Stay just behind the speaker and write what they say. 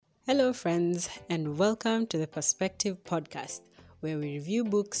Hello, friends, and welcome to the Perspective Podcast, where we review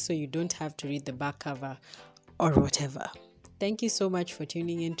books so you don't have to read the back cover or whatever. Thank you so much for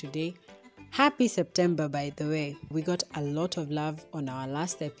tuning in today. Happy September, by the way. We got a lot of love on our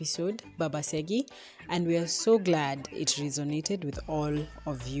last episode, Babasegi, and we are so glad it resonated with all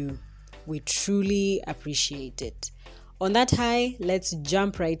of you. We truly appreciate it. On that high, let's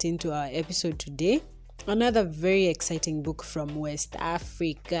jump right into our episode today. Another very exciting book from West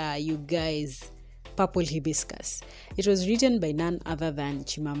Africa, you guys. Purple Hibiscus. It was written by none other than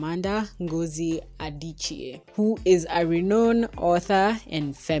Chimamanda Ngozi Adichie, who is a renowned author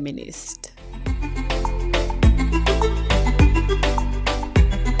and feminist.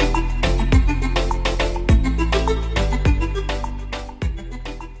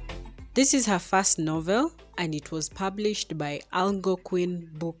 This is her first novel, and it was published by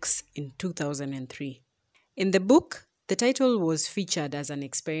Algonquin Books in 2003. In the book, the title was featured as an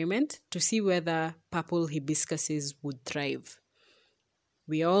experiment to see whether purple hibiscuses would thrive.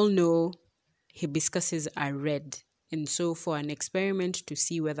 We all know hibiscuses are red, and so for an experiment to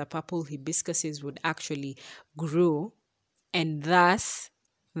see whether purple hibiscuses would actually grow, and thus,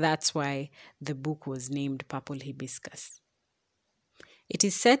 that's why the book was named Purple Hibiscus. It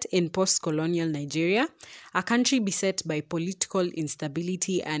is set in post-colonial Nigeria, a country beset by political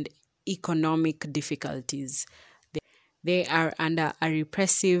instability and economic difficulties. They are under a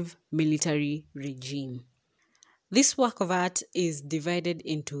repressive military regime. This work of art is divided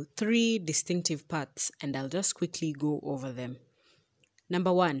into 3 distinctive parts, and I'll just quickly go over them.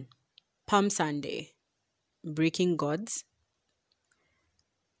 Number 1, Palm Sunday, Breaking Gods.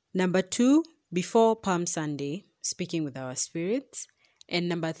 Number 2, Before Palm Sunday, Speaking with Our Spirits. And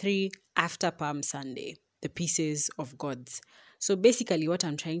number 3, After Palm Sunday, The Pieces of Gods. So basically what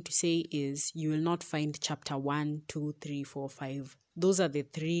I'm trying to say is you will not find chapter 1, 2, 3, 4, 5. Those are the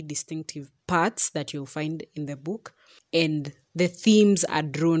 3 distinctive parts that you'll find in the book. And the themes are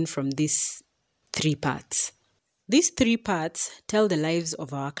drawn from these 3 parts. These 3 parts tell the lives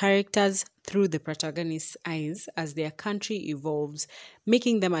of our characters through the protagonist's eyes as their country evolves,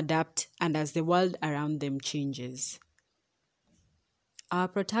 making them adapt and as the world around them changes. Our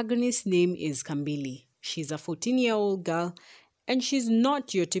protagonist's name is Kambili. She's a 14-year-old girl, and she's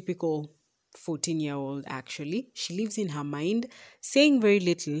not your typical 14-year-old actually. She lives in her mind, saying very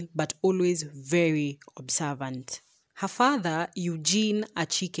little, but always very observant. Her father, Eugene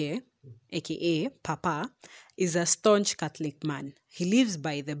Achike, aka Papa, is a staunch Catholic man. He lives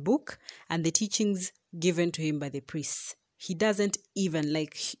by the book and the teachings given to him by the priests. He doesn't even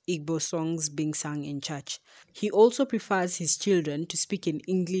like Igbo songs being sung in church. He also prefers his children to speak in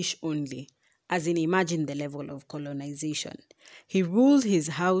English only, as in imagine the level of colonization. He ruled his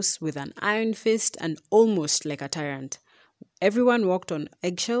house with an iron fist and almost like a tyrant. Everyone walked on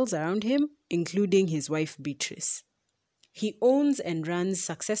eggshells around him, including his wife Beatrice. He owns and runs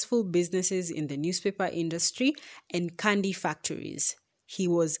successful businesses in the newspaper industry and candy factories. He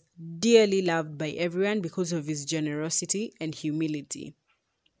was dearly loved by everyone because of his generosity and humility.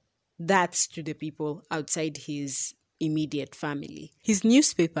 That's to the people outside his immediate family. His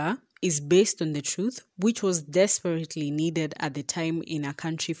newspaper is based on the truth, which was desperately needed at the time in a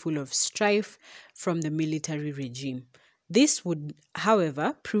country full of strife from the military regime. This would,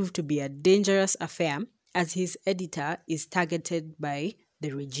 however, prove to be a dangerous affair as his editor is targeted by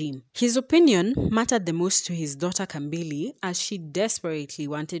the regime. His opinion mattered the most to his daughter Kambili as she desperately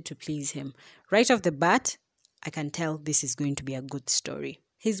wanted to please him. Right off the bat, I can tell this is going to be a good story.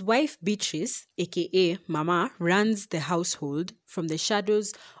 His wife Beatrice, aka Mama, runs the household from the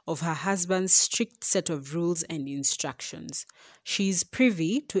shadows of her husband's strict set of rules and instructions. She is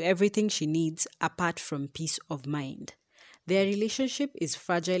privy to everything she needs apart from peace of mind. Their relationship is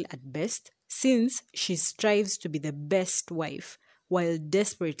fragile at best since she strives to be the best wife while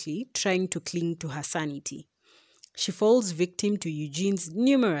desperately trying to cling to her sanity. She falls victim to Eugene's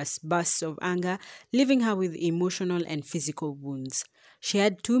numerous bursts of anger, leaving her with emotional and physical wounds. She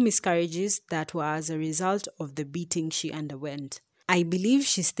had 2 miscarriages that were as a result of the beating she underwent. I believe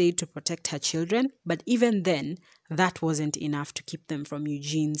she stayed to protect her children, but even then, that wasn't enough to keep them from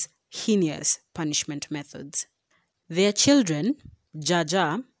Eugene's heinous punishment methods. Their children,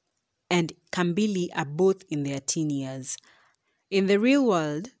 Jaja and Kambili, are both in their teen years. In the real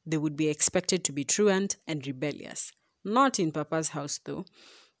world, they would be expected to be truant and rebellious. Not in Papa's house, though.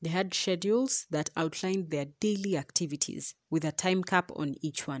 They had schedules that outlined their daily activities with a time cap on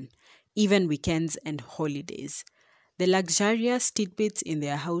each one, even weekends and holidays. The luxurious tidbits in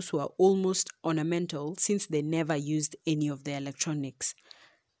their house were almost ornamental since they never used any of the electronics.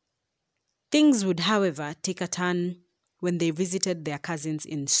 Things would, however, take a turn when they visited their cousins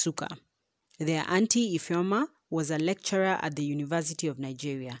in Nsukka. Their auntie Ifeoma was a lecturer at the University of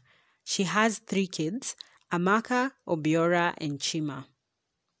Nigeria. She has 3 kids, Amaka, Obiora, and Chima.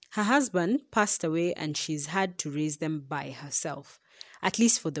 Her husband passed away and she's had to raise them by herself, at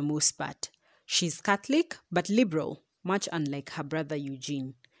least for the most part. She's Catholic but liberal, much unlike her brother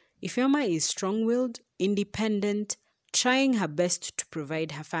Eugene. Ifeoma is strong-willed, independent, trying her best to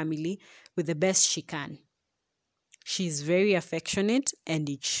provide her family with the best she can. She's very affectionate and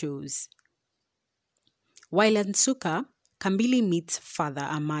it shows. While at Nsukka, Kambili meets Father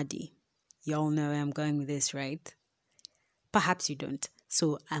Amadi. You all know where I'm going with this, right? Perhaps you don't,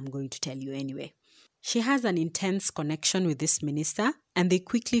 so I'm going to tell you anyway. She has an intense connection with this minister, and they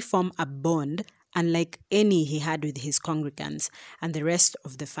quickly form a bond, unlike any he had with his congregants and the rest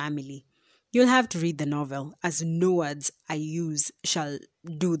of the family. You'll have to read the novel, as no words I use shall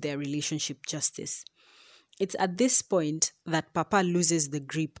do their relationship justice. It's at this point that Papa loses the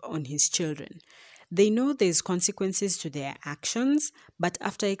grip on his children. They know there's consequences to their actions, but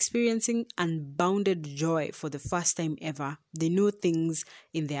after experiencing unbounded joy for the first time ever, they know things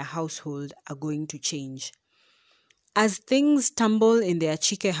in their household are going to change. As things tumble in their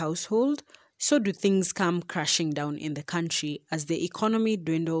Chike household, so do things come crashing down in the country as the economy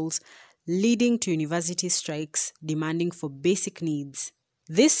dwindles, leading to university strikes demanding for basic needs.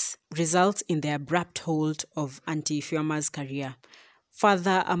 This results in the abrupt halt of Auntie Ifeoma's career.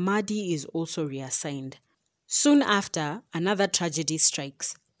 Father Amadi is also reassigned. Soon after, another tragedy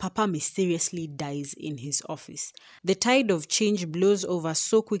strikes. Papa mysteriously dies in his office. The tide of change blows over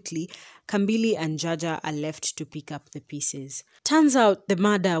so quickly, Kambili and Jaja are left to pick up the pieces. Turns out the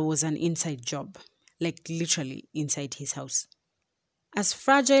murder was an inside job, like literally inside his house. As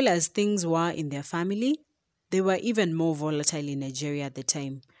fragile as things were in their family, they were even more volatile in Nigeria at the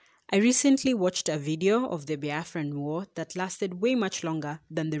time. I recently watched a video of the Biafran War that lasted way much longer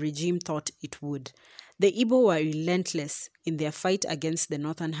than the regime thought it would. The Igbo were relentless in their fight against the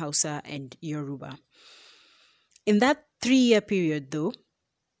Northern Hausa and Yoruba. In that 3-year period, though,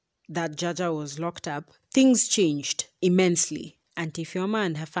 that Jaja was locked up, things changed immensely. Auntie Ifeoma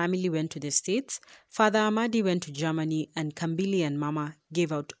and her family went to the States, Father Amadi went to Germany, and Kambili and Mama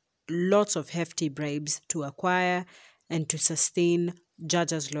gave out lots of hefty bribes to acquire and to sustain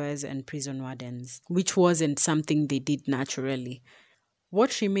Jaja's lawyers and prison wardens, which wasn't something they did naturally.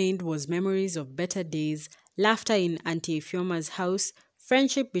 What remained was memories of better days, laughter in Auntie Ifeoma's house,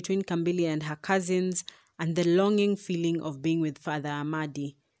 friendship between Kambili and her cousins, and the longing feeling of being with Father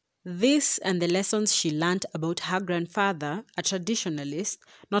Amadi. This and the lessons she learnt about her grandfather, a traditionalist,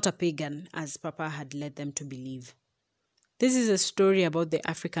 not a pagan, as Papa had led them to believe. This is a story about the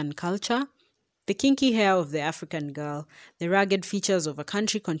African culture, the kinky hair of the African girl, the rugged features of a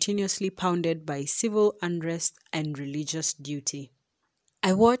country continuously pounded by civil unrest and religious duty.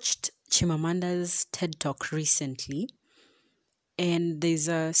 I watched Chimamanda's TED Talk recently, and there's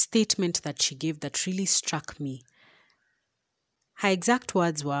a statement that she gave that really struck me. Her exact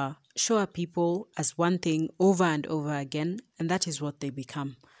words were, "Show our people as one thing over and over again, and that is what they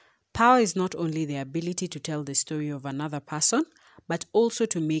become." Power is not only the ability to tell the story of another person, but also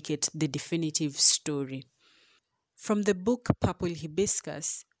to make it the definitive story. From the book Purple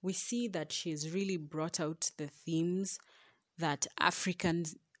Hibiscus, we see that she has really brought out the themes that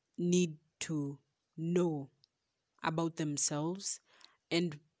Africans need to know about themselves.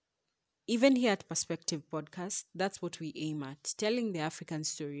 And even here at Perspective Podcast, that's what we aim at, telling the African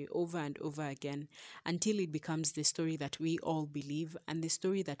story over and over again until it becomes the story that we all believe and the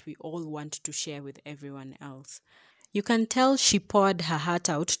story that we all want to share with everyone else. You can tell she poured her heart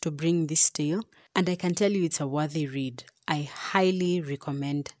out to bring this tale, and I can tell you it's a worthy read. I highly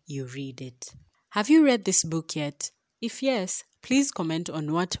recommend you read it. Have you read this book yet? If yes, please comment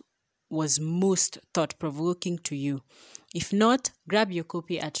on what was most thought-provoking to you. If not, grab your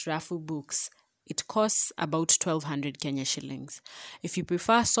copy at Rafu Books. It costs about 1,200 Kenya shillings. If you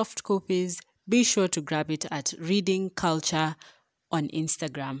prefer soft copies, be sure to grab it at Reading Culture on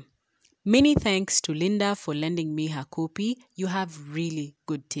Instagram. Many thanks to Linda for lending me her copy. You have really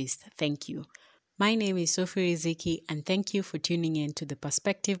good taste. Thank you. My name is Sophie Ezeki, and thank you for tuning in to the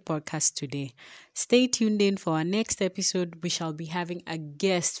Perspective Podcast today. Stay tuned in for our next episode. We shall be having a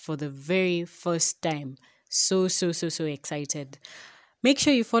guest for the very first time. So excited. Make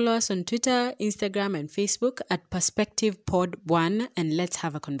sure you follow us on Twitter, Instagram, and Facebook at Perspective Pod 1, and let's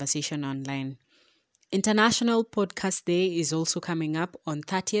have a conversation online. International Podcast Day is also coming up on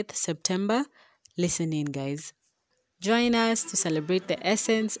 30th September. Listen in, guys. Join us to celebrate the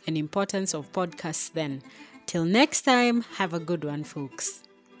essence and importance of podcasts then. Till next time, have a good one, folks.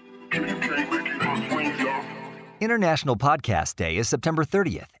 International Podcast Day is September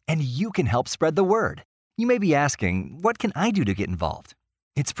 30th, and you can help spread the word. You may be asking, what can I do to get involved?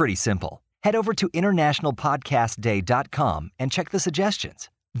 It's pretty simple. Head over to internationalpodcastday.com and check the suggestions.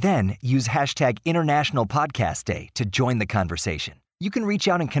 Then use hashtag International Podcast Day to join the conversation. You can reach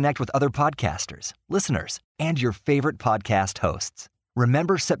out and connect with other podcasters, listeners, and your favorite podcast hosts.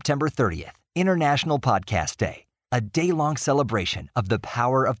 Remember September 30th, International Podcast Day, a day-long celebration of the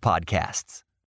power of podcasts.